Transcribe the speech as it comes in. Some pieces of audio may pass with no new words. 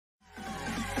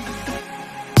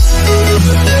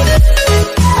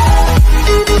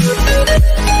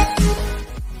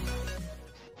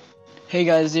Hey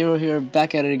guys, Zero here,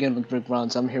 back at it again with Brick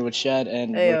Rounds. I'm here with Shad,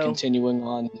 and we're Heyo. continuing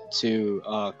on to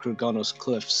Cragonos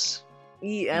Cliffs.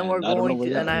 And we're I don't know going where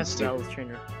to, that and I have leads to to. battle this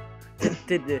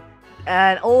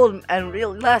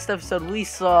trainer. Last episode we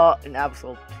saw an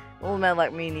absolute old man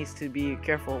like me needs to be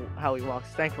careful how he walks.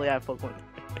 Thankfully I have Pokemon.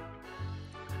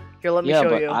 Here, let me Yeah, show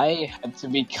but you. I had to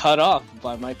be cut off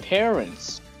by my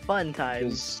parents. Fun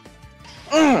times.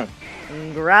 'Cause-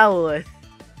 Growlithe.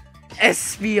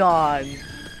 Espeon.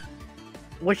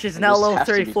 Which is I now just level have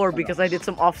to be 34 cut because off. I did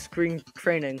some off-screen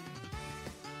training.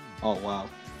 Oh wow.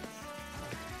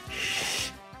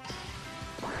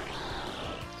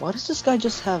 Why does this guy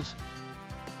just have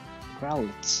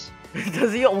Growlithe?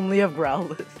 Does he only have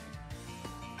Growlithe?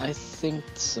 I think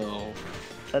so.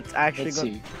 That's actually Let's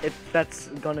see. that's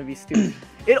gonna be stupid.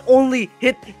 It only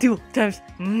hit 2 times.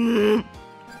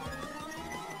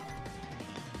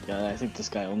 Yeah, I think this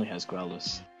guy only has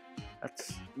Growlithe.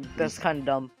 That's kind of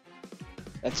dumb.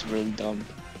 That's really dumb.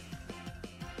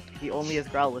 He only has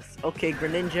Growlithe. Okay,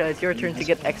 Greninja, it's your turn to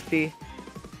get XP.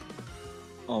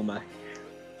 Oh my.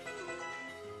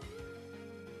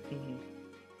 Mhm.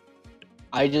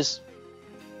 I just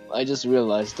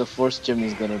realized the fourth gym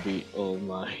is gonna be, oh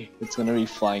my, it's gonna be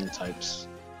flying types.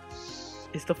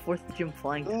 Is the 4th gym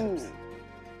flying types?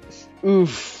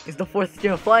 Oof. Is the 4th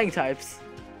gym flying types?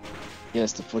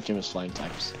 Yes, the fourth gym is flying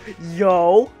types.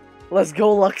 Yo! Let's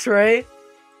go, Luxray!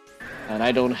 And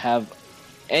I don't have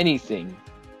anything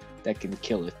that can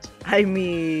kill it. I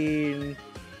mean...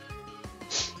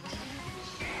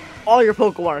 all your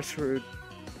Pokemon are screwed.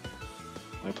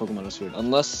 My Pokemon is weird.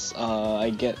 Unless I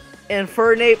get And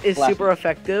Fernape is Flappy. super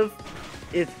effective.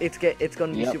 It's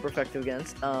gonna be Yep. super effective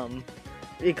against,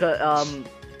 because,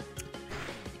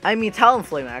 I mean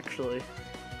Talonflame actually.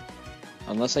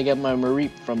 unless I get my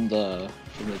Mareep from the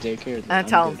daycare. then And I'm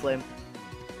Talonflame.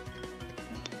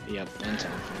 good. Yep, and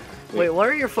Talonflame. Wait, what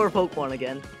are your 4 Pokemon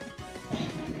again?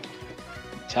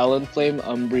 Talonflame,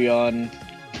 Umbreon.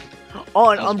 Oh,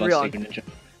 and I was about to say Umbreon. Greninja.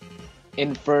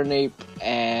 Infernape,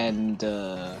 and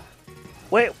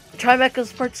Wait,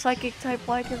 Trimecha's part Psychic type.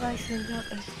 Why did I send out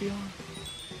Espeon?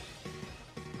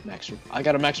 Max. I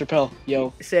got a Max Repel,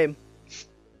 yo. Same.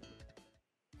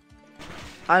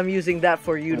 I'm using that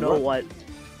for you Wait, know what.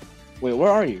 Wait, where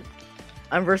are you?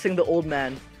 I'm versing the old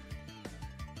man.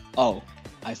 Oh,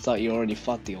 I thought you already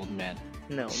fought the old man.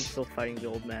 No, I'm still fighting the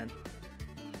old man.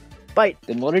 Bite!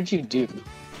 Then what did you do?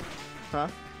 Huh?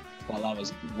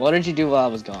 What did you do while I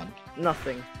was gone?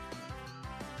 Nothing.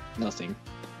 Nothing.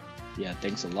 Yeah,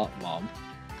 thanks a lot, Mom.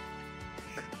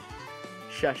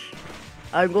 Shush.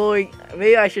 I'm going.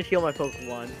 Maybe I should heal my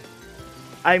Pokemon.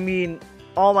 I mean,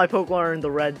 all my Pokemon are in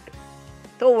the red.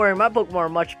 Don't worry, my Pokemon are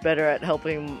much better at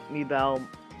helping me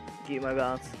keep my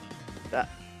balance.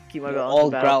 Keep my They're balance. all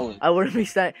in battle. Growlithe. I wouldn't be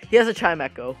standing. He has a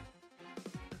Chimecho.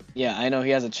 Yeah, I know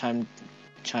he has a Chime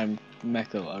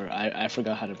Mecho, or I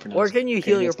forgot how to pronounce Or it. can you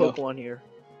Okay, heal your let's go. Pokemon here?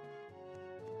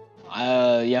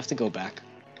 You have to go back.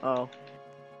 Oh.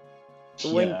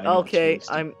 Yeah, I know, it's Okay, really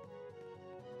stupid.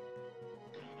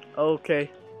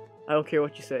 Okay. I don't care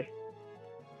what you say.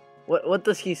 What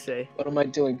does he say? What am I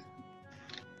doing?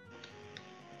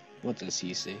 What does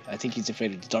he say? I think he's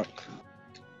afraid of the dark.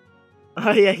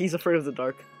 Yeah, he's afraid of the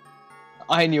dark.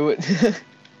 I knew it.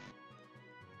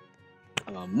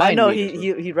 I'm a I mind know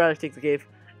reader. he'd rather take the cave.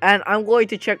 And I'm going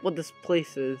to check what this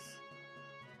place is.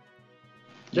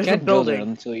 You There's a can't go there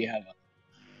building. until you have a...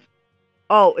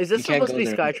 Oh, is this You can't supposed to be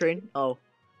go there. Skytrain? Oh,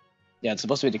 Yeah, it's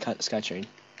supposed to be the Skytrain.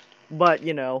 but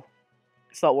you know,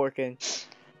 it's not working.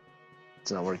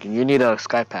 It's not working. You need a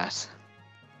Sky Pass.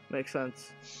 Makes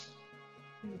sense.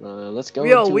 Let's go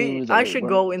Yo, into I should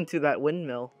go into that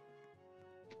windmill.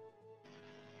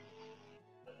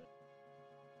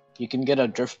 You can get a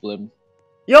Drifblim.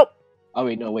 Yup! Oh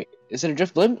wait, no, wait. Is it a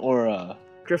Drifblim or a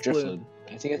Driftloon.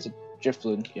 I think it's a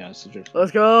Drifblim. Yeah, it's a Drifblim.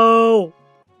 Let's go!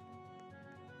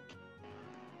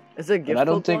 Is it a gift But I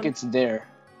don't think Pokemon? it's there.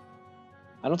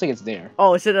 I don't think it's there.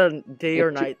 Oh, is it a day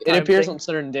or night? It time appears thing? on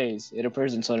certain days. It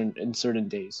appears in certain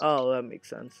days. Oh, that makes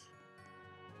sense.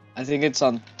 I think it's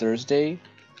on Thursday.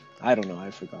 I don't know.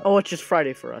 I forgot. Oh, it's just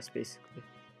Friday for us, basically.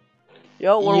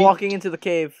 Yo, we're Yeet. walking into the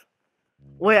cave.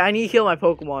 Wait, I need to heal my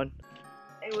Pokemon.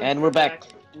 And we're back.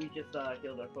 We just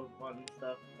healed our Pokemon and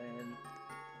stuff, and...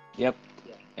 Yep.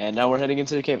 Yeah. And now we're heading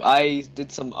into the cave. I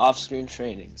did some off-screen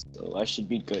training, so I should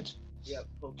be good. Yep,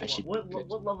 I should Pokemon. be good.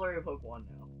 What level are your Pokemon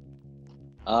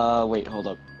now? Wait, hold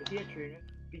up. Is he a trainer?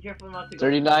 Be careful not to go...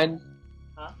 39.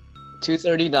 Huh?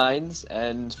 239s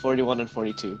and 41 and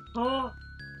 42. Oh!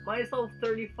 Mine is level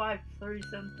 35,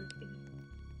 37, 13.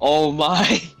 Oh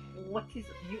my! What is...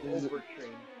 You Is it-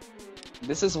 overtrain.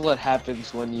 This is what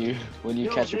happens when you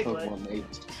Yo, catch a Diglett. Pokemon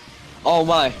late. Oh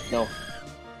my, no.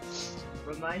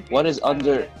 Reminds me What of is the time I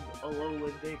under- had alone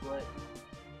with Diglett.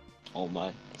 Oh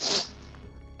my.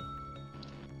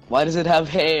 Why does it have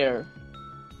hair?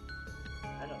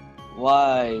 I don't.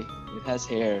 Why? It has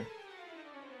hair.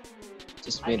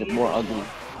 Just made I it ate more a ugly. lot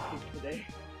of food today.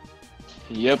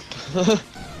 Yep. And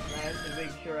I have to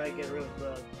make sure I get rid of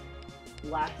the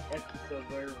last episode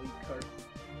where we cursed.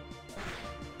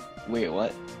 Wait,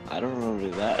 what? I don't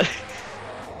remember that.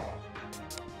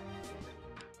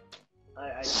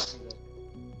 I just do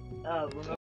that.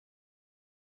 Remember,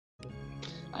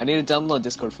 I need to download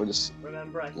Discord for this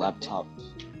remember I said laptop.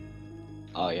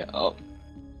 Oh yeah. Oh.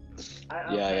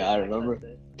 I Yeah, I remember.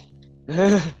 said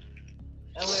this.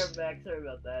 And we're back. Sorry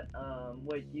about that.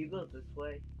 Wait, you go this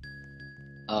way?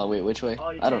 Wait, which way?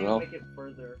 Oh, you I don't can't know. make it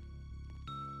further.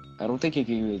 I don't think you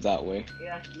can go that way.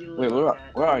 Yeah, you Wait, literally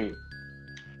can't. where are you?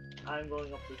 I'm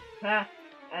going up this path,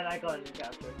 and I got an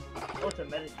encounter. Oh, it's a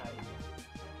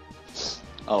Meditite.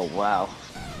 Oh wow.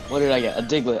 What did I get? A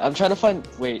Diglett. I'm trying to find.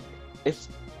 Wait, if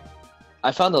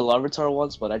I found a Larvitar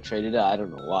once, but I traded it. I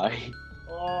don't know why.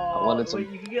 Oh, wanted some- wait,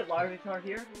 you can get Larvitar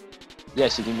here?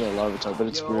 Yes, you can get a Larvitar, but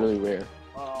it's Yo. really rare.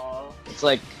 Oh, It's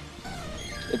like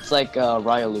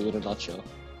Ryalu in a nutshell.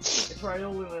 it's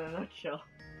Rhyhorn in a nutshell.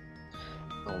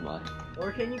 Oh my.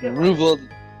 Or can you get Ruval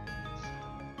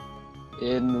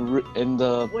in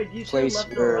the Wait, do you place turn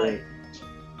left or where right?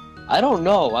 I don't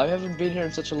know. I haven't been here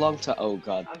in such a long time. Oh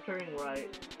god. I'm turning right.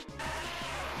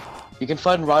 You can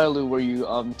find Ryalu where you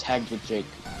tagged with Jake.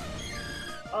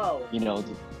 Oh, You know,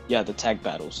 the tag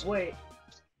battles. wait.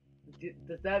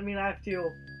 Does that mean I have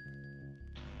to?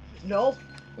 Nope.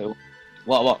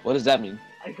 What does that mean?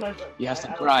 Because You have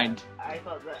to I grind. I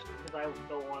thought that because I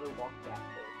don't want to walk that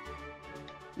way.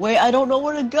 Wait, I don't know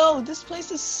where to go. This place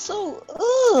is so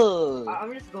ugh.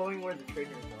 I'm just going where the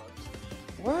trainers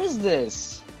are. Where is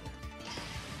this?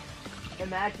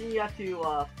 Imagine you have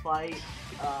to fight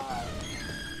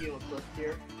Team Eclipse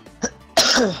here.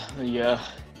 Yeah,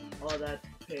 Oh, that's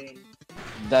pain.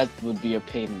 that would be a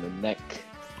pain in the neck.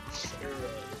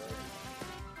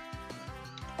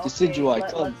 Decidueye,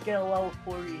 come. Let's get a level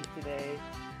 40 today.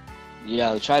 Yeah,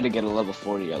 I'll try to get a level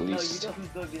 40 at No, you least. know who's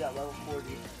gonna be that level 40.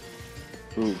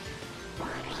 Who?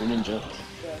 The ninja.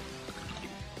 Yeah.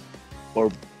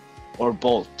 Or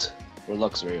Bolt. Or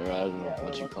Luxray, or I don't know Yeah,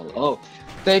 what or you call it. Luxray. Oh,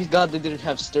 thank God they didn't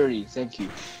have Sturdy. Thank you.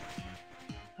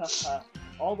 Haha.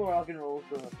 All the rock and rolls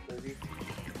don't have 30.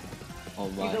 Oh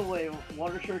my. Either way,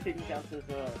 Water Shuriken counts as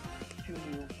 2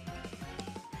 new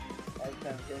as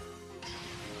 10 hits.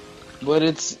 But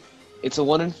it's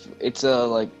a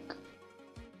like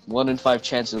 1 in 5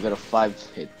 chance to get a 5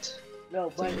 hit.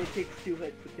 No, but it takes 2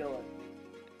 hits to kill it.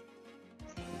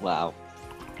 Wow.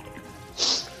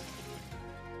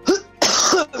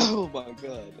 Oh my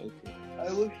god. Okay.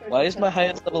 I wish I Why could is my have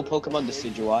highest level Water Pokemon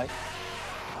Shuriken. Decidueye?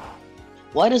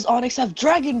 Why does Onyx have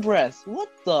Dragon Breath? What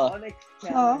the? Onyx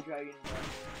can Huh? have Dragon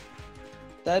Breath.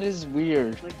 That is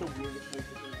weird. It's like the weirdest way to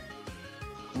do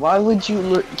it. Why would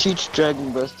you teach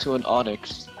Dragon Breath to an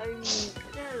Onyx? I mean, there's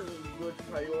good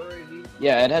priority.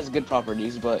 Yeah, it has good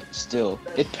properties, but still,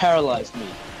 it paralyzed me,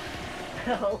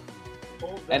 Hell.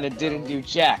 Hold and that it didn't down. do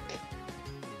jack.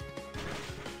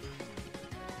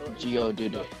 So-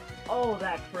 Geodude. Oh,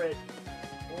 that crit.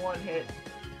 1 hit.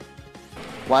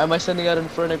 Why am I sending out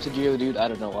Infernape to Geodude? I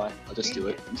don't know why. I'll just do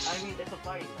it. I mean, it's a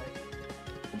fighting type.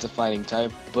 It's a fighting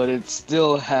type, but it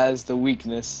still has the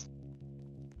weakness.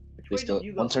 Which They way still did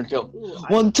you go? 1 turn kill. Ooh,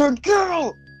 1 turn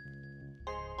kill!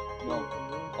 No. Ooh,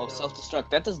 Oh, self-destruct.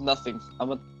 That does nothing. Oh,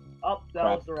 that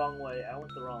Crap. was the wrong way. I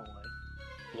went the wrong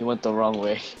way. You went the wrong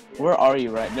way. Where are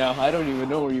you right now? I don't even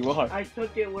know where you are. I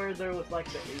took it where there was like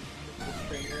the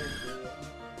trainer and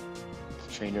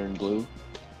the... Trainer in blue.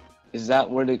 Is that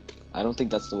where the? I don't think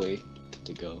that's the way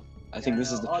to go. I think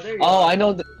this is the. Oh, there you Oh, are. I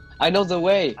know the. I know the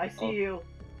way. I see Oh, you.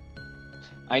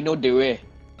 I know the way.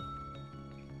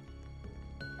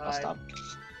 I'll Hi. stop.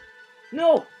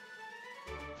 No!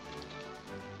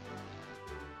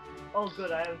 Oh,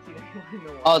 good. I haven't seen anyone in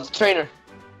a while. Oh, it's the trainer.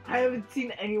 I haven't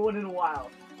seen anyone in a while.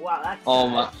 Wow, that's Oh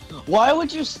sad. my. Why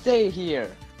would you stay here?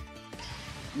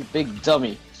 You big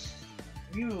dummy.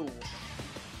 You.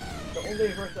 The only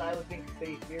person I would think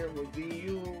stay here would be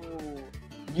you.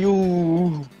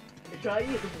 You. Should I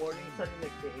use the morning sun in the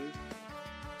cave?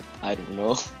 I don't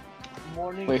know.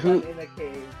 Morning Wait, sun who- in a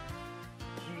cave.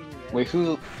 Genius. Wait,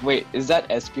 who? Wait, is that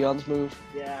Espeon's move?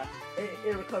 Yeah.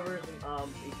 It recovers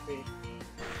HP.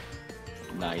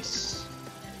 Nice.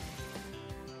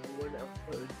 What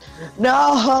else?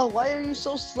 No! Why are you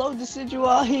so slow,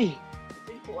 Decidueye?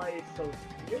 Decidueye is so.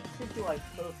 Your Decidueye is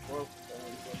so slow for some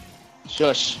reason.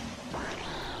 Shush.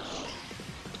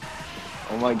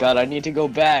 Oh my god, I need to go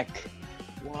back.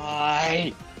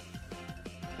 Why?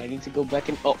 I need to go back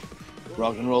and oh,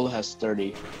 rock and roll has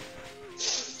 30.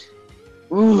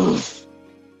 Oof.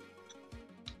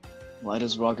 Why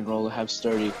does rock and roll have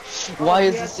 30? Why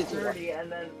is this 30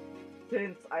 and then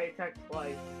since I attacked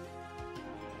twice,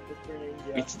 Mr.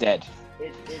 Ninja, it's dead.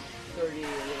 It's 30 a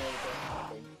little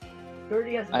bit.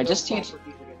 30 has I just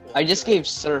gave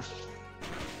surf.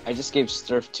 I just gave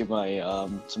surf to my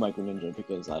Greninja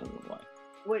because I don't know why.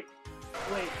 Wait.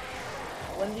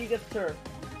 When do you get surf?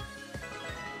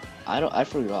 I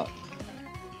forgot.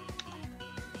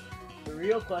 The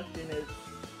real question is,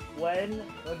 when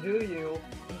do you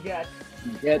get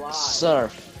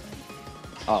surf?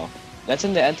 Oh, that's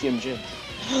in the Antium gym.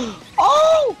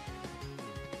 Oh!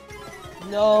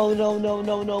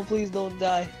 No, please don't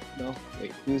die. No,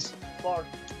 wait, who's? Spark.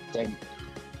 Dang.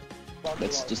 Spark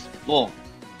Let's Spark. just, oh.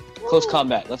 Close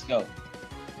combat, let's go.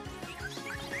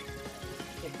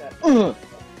 Take that.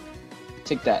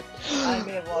 Take that. I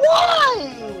may have lost.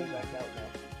 Why?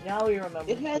 Now we remember.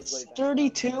 It has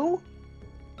 32?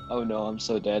 Oh no, I'm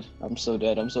so dead. I'm so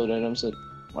dead.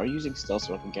 Why are you using Stealth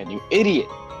Rock again, you idiot?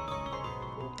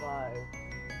 Revive.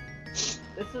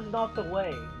 This is not the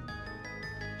way.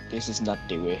 This is not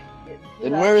the way.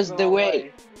 Then where is the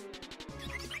way?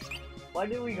 Why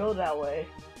did we go that way?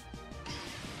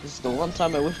 This is the one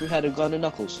time I wish we had a gun and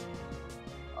knuckles.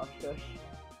 Oh,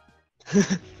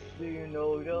 shush. Do you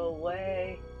know the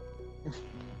way?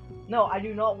 No, I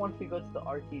do not want to go to the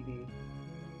RTD.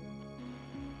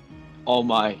 Oh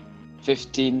my,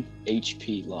 15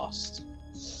 HP lost.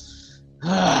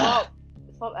 Stop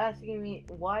asking me,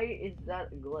 why is that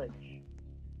a glitch?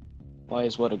 Why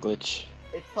is what a glitch?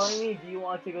 It's telling me, do you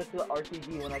want to go to the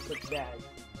RTD when I click that?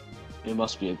 It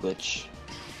must be a glitch.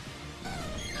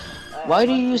 Why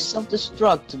do you use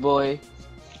self-destruct, boy?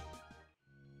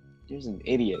 Here's an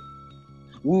idiot.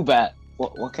 Woobat.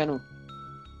 What kind of...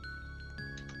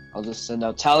 I'll just send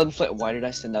out Talonflame. Why did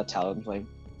I send out Talonflame?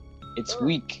 It's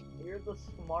weak. You're the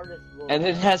smartest one. And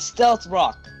it has Stealth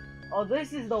Rock. Oh,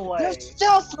 this is the way. There's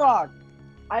Stealth Rock!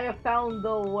 I have found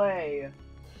the way.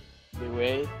 The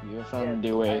way? You have found the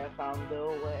I way. have found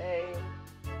the way.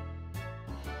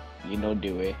 You know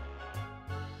the way.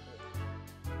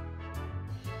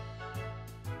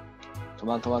 Come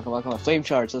on. Flame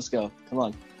charge, let's go. Come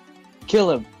on.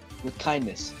 Kill him with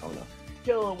kindness. Oh no.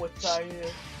 Kill him with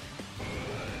kindness.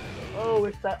 Oh,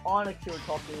 it's that Onyx you were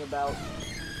talking about.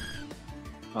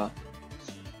 Huh?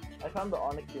 I found the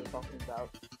Onyx you were talking about.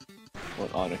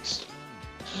 What Onyx?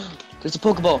 There's a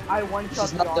Pokeball! I one-shot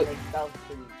the Onyx, that was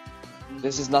pretty easy.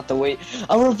 This is not the way.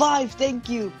 A revive, thank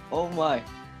you! Oh my.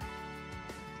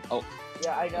 Oh.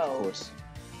 Yeah, I know. Of course.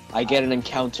 I get an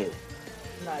encounter.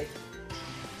 Nice.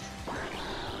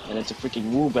 And it's a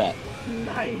freaking Woobat.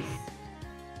 Nice.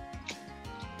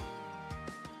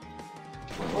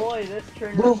 Boy, this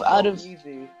turn Move is out so of-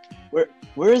 easy.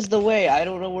 Where is the way? I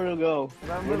don't know where to go.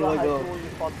 Remember Where the do I high go? school you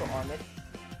fought the Onyx?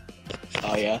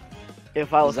 Oh yeah.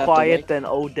 If I was Is that the way? quiet, then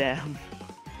oh damn.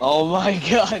 Oh my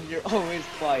god, you're always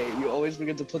quiet. You always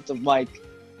forget to put the mic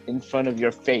in front of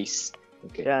your face.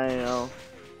 Okay. Yeah, I know.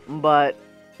 But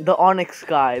the Onyx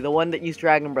guy, the one that used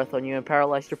Dragon Breath on you and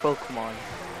paralyzed your Pokemon.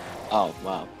 Oh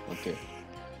wow. Okay.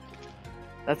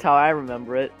 That's how I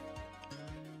remember it.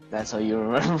 That's how you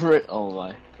remember it? Oh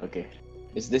my. Okay.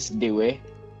 Is this the way?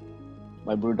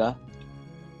 My Bruda?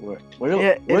 Where Yeah,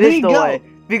 where it did is he the go? way.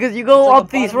 Because you go It's like up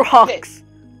the these bottom of the rocks.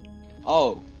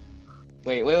 Oh.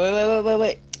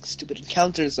 Wait. Stupid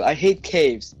encounters. I hate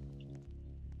caves.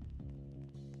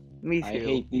 Me too. I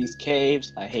hate these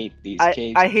caves. I hate these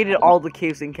caves. I hated all the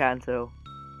caves in Kanto.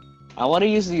 I want to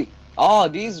use the... Oh,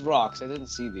 these rocks. I didn't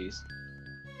see these.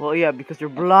 Well, yeah, because you're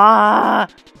blah.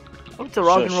 Oh, it's a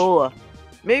rock and Shush. roller.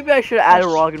 Maybe I should add a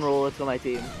Shush. rock and roller to my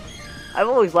team. I've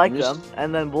always liked I'm just- them,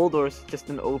 and then Bulldor's just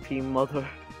an OP mother.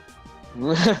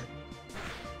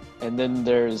 And then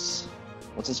there's...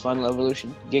 What's his final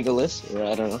evolution? Gigalith? Or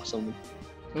I don't know, something.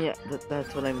 Yeah,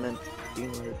 that's what I meant.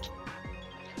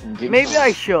 Gig- Maybe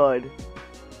I should.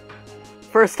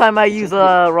 First time I use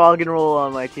a rock and roll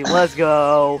on my team. Let's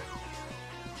go.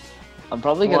 I'm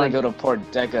probably gonna One. go to Port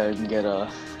Deca and get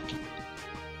a...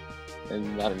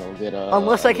 And I don't know, get a...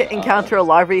 Unless I can encounter a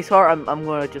Larvitar, I'm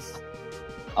gonna just...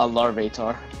 A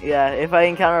Larvatar. Yeah, if I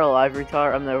encounter a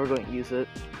Larvitar, I'm never going to use it.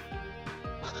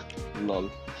 Lol.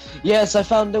 Yes, I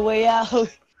found the way out! Yay!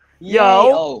 Yo!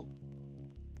 Oh.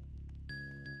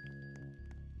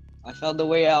 I found the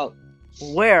way out.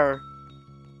 Where?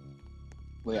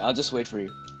 Wait, I'll just wait for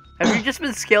you. Have you just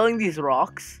been scaling these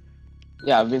rocks?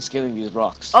 Yeah, I've been scaling these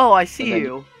rocks. Oh, I see And then-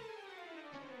 you.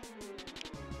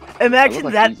 Imagine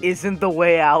like that he's- isn't the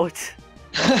way out.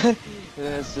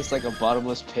 It's just like a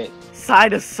bottomless pit.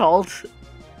 Side of salt.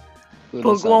 With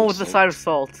a side Pokemon of with the salt. side of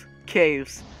salt.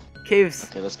 Caves. Caves.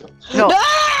 Okay, let's go. No. No!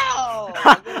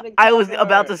 I got an I was encounter!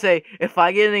 about to say, if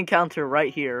I get an encounter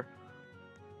right here.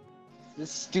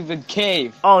 This stupid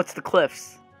cave. Oh, it's the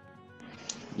cliffs.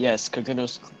 Yes,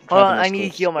 Cragonos. Hold on, I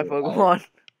need to heal my Pokemon.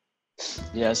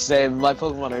 Yeah, same. My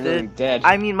Pokemon are nearly dead.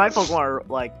 I mean, my Pokemon are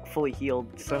like fully healed,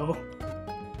 so.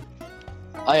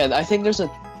 Oh yeah, I think there's a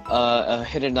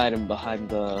hidden item behind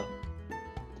the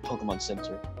Pokemon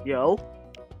Center. Yo.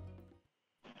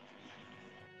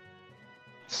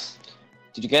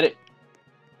 Did you get it?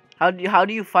 How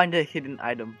do you find a hidden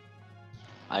item?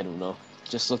 I don't know.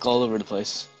 Just look all over the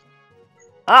place.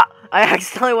 Ah! I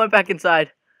accidentally went back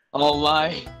inside. Oh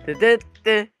my!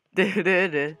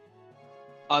 Du-du-du-du-du-du.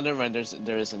 Oh, never mind.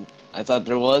 There isn't. I thought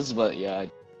there was, but yeah.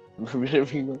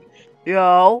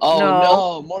 Yo. Oh no.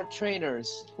 no! More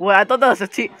trainers. Wait, I thought that was a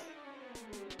team.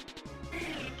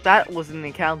 That was an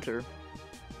encounter.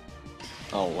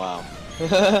 Oh wow.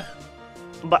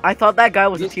 But I thought that guy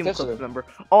was a Yes, Team that's Eclipse it. member.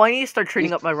 Oh, I need to start training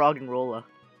Yes. up my Roggenrola.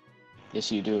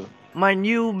 Yes, you do. My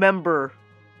new member.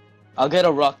 I'll get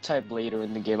a rock type later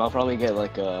in the game. I'll probably get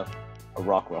like a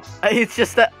rock ruff. It's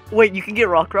just that. Wait, you can get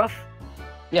Rockruff?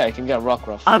 Yeah, I can get rock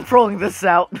ruff. I'm throwing this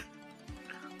out.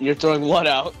 You're throwing what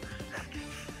out?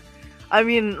 I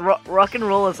mean,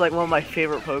 Rock'n'Roll is like one of my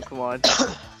favorite Pokemon.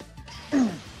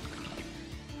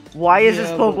 Why is this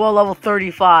Yeah, but- Pokemon level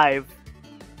 35?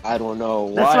 I don't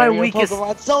know. That's Why my are your weakest-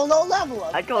 Pokemon so low level?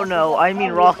 I don't know. I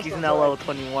mean, Rocky's now level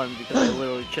 21 because I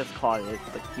literally just caught it,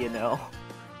 but you know.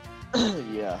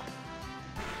 Yeah.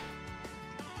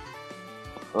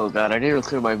 Oh god, I need to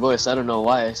clear my voice. I don't know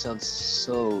why I sound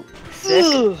so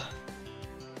Sick?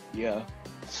 Yeah.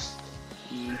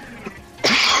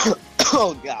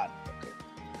 Oh god.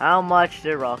 How much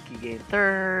did Rocky gain?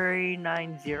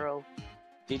 39-0.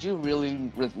 Did you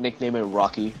really nickname it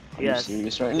Rocky? Are Yes. you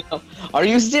serious right now? Are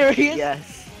you serious?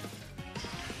 Yes.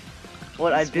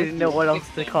 What, I What's didn't with know your what else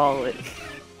to call it.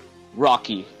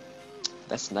 Rocky.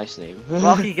 That's a nice name.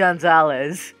 Rocky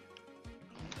Gonzalez.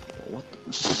 What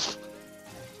the...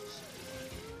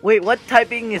 Wait, what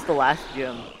typing is the last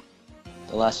gym?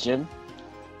 The last gym?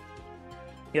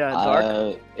 Yeah,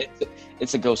 Dark.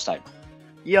 It's a ghost type.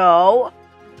 Yo!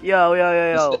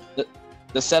 Yo.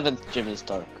 The 7th gym is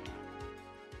dark.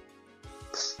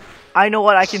 I know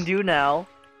what I can do now.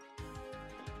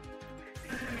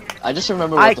 I just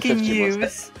remember what I the can 5th gym was.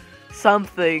 use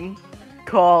something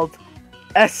called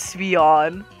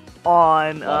Espeon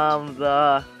on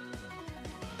the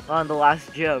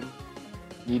last gym.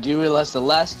 You do realize the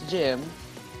last gym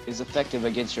is effective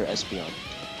against your Espeon.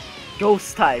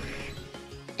 Ghost type.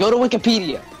 Go to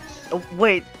Wikipedia. Oh,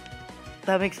 wait,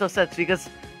 that makes no sense because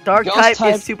Dark Ghost type is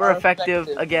types super are effective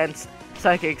effective. against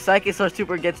Psychic. Psychics are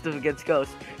super effective against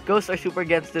Ghosts. Ghosts are super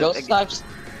effective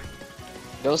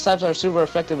Ghost types are super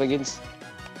effective against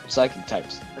psychic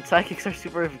types. and Psychics are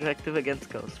super effective against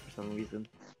Ghosts for some reason.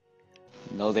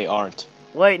 No, they aren't.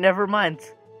 Wait, never mind.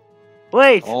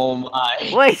 Wait, Oh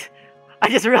my. wait! I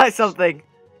just realized something.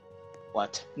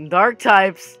 What? Dark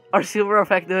types are super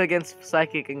effective against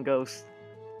Psychic and Ghost.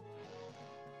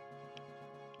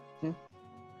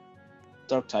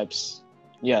 Dark types.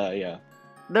 Yeah.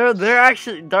 They're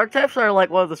actually Dark types are like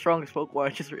one of the strongest Pokemon. I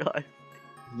just realized.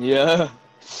 Yeah.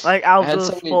 Like I out had of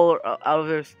so those many- polar, out of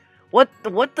those.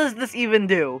 What does this even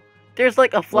do? There's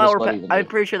like a flower what pet. even I'm do?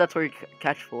 pretty sure that's where you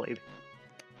catch Flame.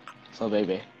 So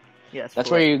baby. Yes. That's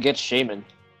Flame. where you get Shaman.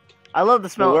 I love the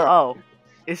smell. where- Oh,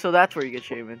 so that's where you get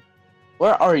Shaman.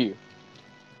 Where are you?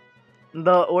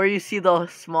 Where you see the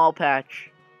small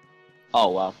patch. Oh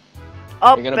wow.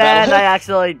 Oh, You're gonna bad! battle him? I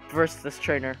accidentally versed this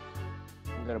trainer.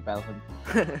 I'm gonna battle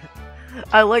him.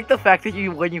 I like the fact that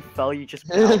when you fell, you just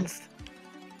bounced.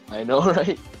 I know,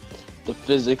 right? The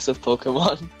physics of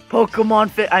Pokemon. Pokemon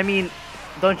fit. I mean,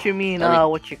 don't you mean I mean-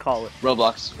 what you call it?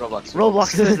 Roblox.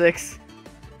 Roblox physics.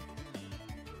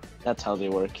 That's how they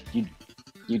work.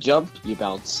 You jump, you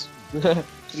bounce.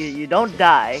 You don't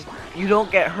die. You don't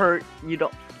get hurt. You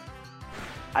don't.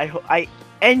 I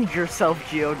end yourself,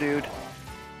 Geodude.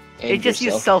 It And just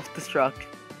yourself. used self-destruct.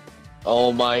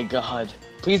 Oh my god.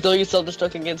 Please don't use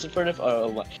self-destruct against Infernape.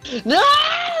 Oh my. No!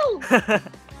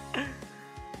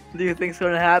 Do you think it's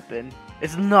gonna happen?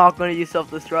 It's not gonna use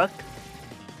self-destruct.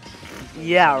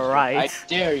 Yeah, I right.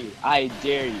 dare you. I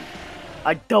dare you.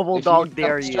 I double If dog you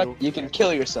dare you. self-destruct, You can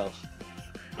kill yourself.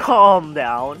 Calm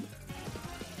down.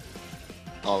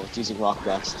 Oh, it's using Rock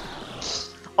Blast.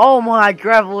 Oh my,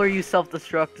 Graveler used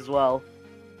self-destruct as well.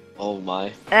 Oh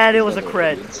my. And it was a Never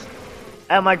crit. idiots.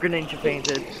 And my Greninja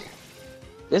fainted.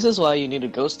 This is why you need a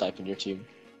ghost type in your team.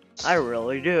 I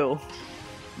really do.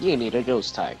 You need a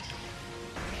ghost type.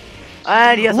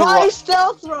 And he has Why a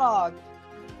stealth rock?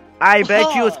 I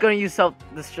bet you it's gonna use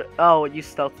self-destruct. Oh, it used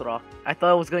stealth rock. I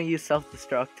thought it was gonna use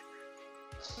self-destruct.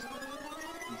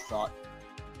 You thought.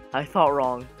 I thought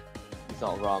wrong. You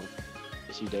thought wrong.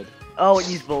 Yes, you did. Oh, it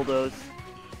used bulldoze.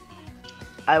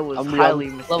 I was highly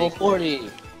mistaken. Level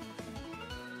 40.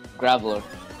 Graveler.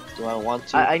 Do I want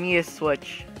to? I need a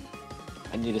switch.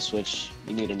 I need a switch.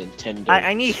 You need a Nintendo.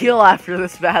 I need heal after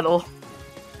this battle.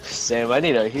 Sam, I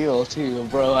need a heal too,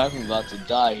 bro. I'm about to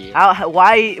die here.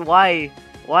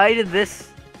 Why did this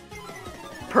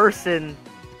person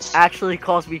actually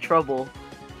cause me trouble?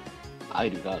 I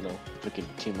do not know. Freaking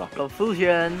Team Rocket.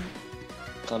 Confusion.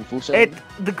 Confusion?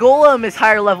 The golem is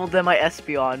higher level than my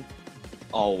Espeon.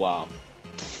 Oh, wow.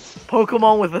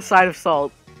 Pokemon with a side of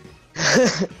salt.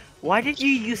 Why did you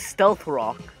use Stealth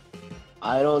Rock?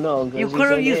 I don't know. You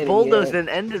could have used Bulldoze and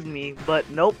ended me, but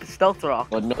nope, Stealth Rock.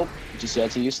 But nope, just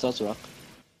had to use Stealth Rock.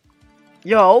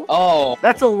 Yo, oh,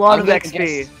 that's a lot of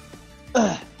XP.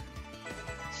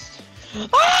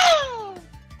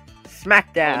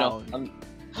 Smackdown. Oh, no.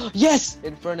 Yes!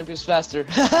 Inferno is faster.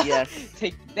 Yes.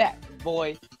 Take that,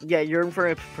 boy. Yeah, your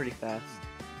Inferno is pretty fast.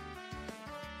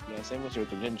 Yeah, same with your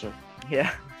Ninja.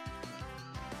 Yeah.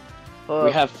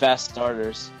 We have fast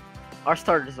starters. Our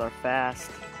starters are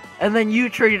fast. And then you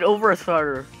traded over a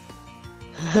starter.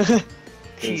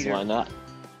 Cheater. Why not?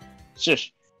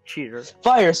 Shush. Cheater.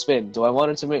 Fire spin. Do I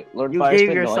want to learn you fire spin? You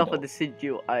gave yourself no, a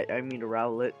deciduous. I mean a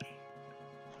Rowlet.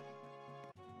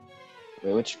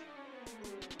 Wait, which?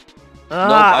 Ah,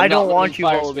 nope, I don't want you,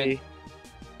 Volby.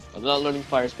 I'm not learning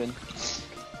fire spin.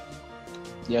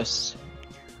 Yes.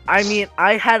 I mean,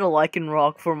 I had a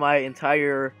Lycanroc for my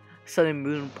entire Sun and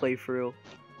Moon playthrough.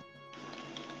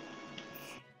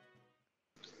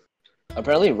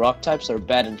 Apparently, rock types are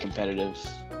bad and competitive.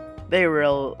 They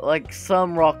real like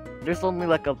some rock. There's only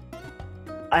like a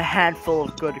handful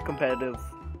of good competitive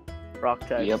rock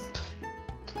types. Yep.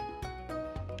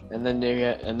 And then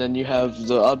you have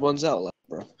the odd ones out,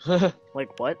 bro.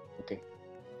 Like what? Okay.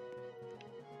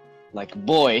 Like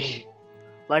boy.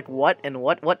 Like what and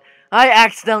what? What? I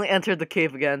accidentally entered the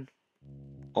cave again.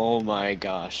 Oh my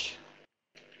gosh.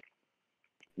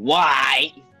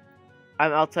 Why?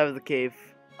 I'm outside of the cave.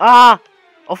 Ah!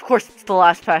 Of course, it's the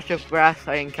last patch of grass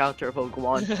I encounter a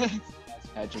Pokemon.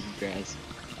 Last patch of grass.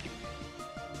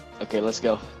 Okay, let's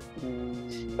go.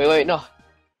 Wait, no.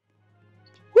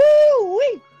 Woo!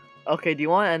 Wee! Okay, do you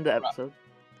want to end the episode?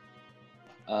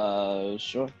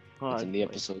 Sure. It's in the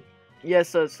episode. Yeah,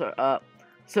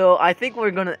 so I think we're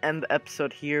gonna end the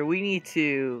episode here. We need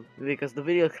to, because the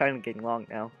video is kind of getting long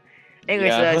now.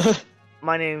 Anyways, yeah.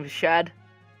 My name is Shad.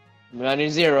 My name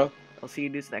is Zero. I'll see you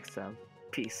dudes next time.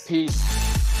 Peace. Peace.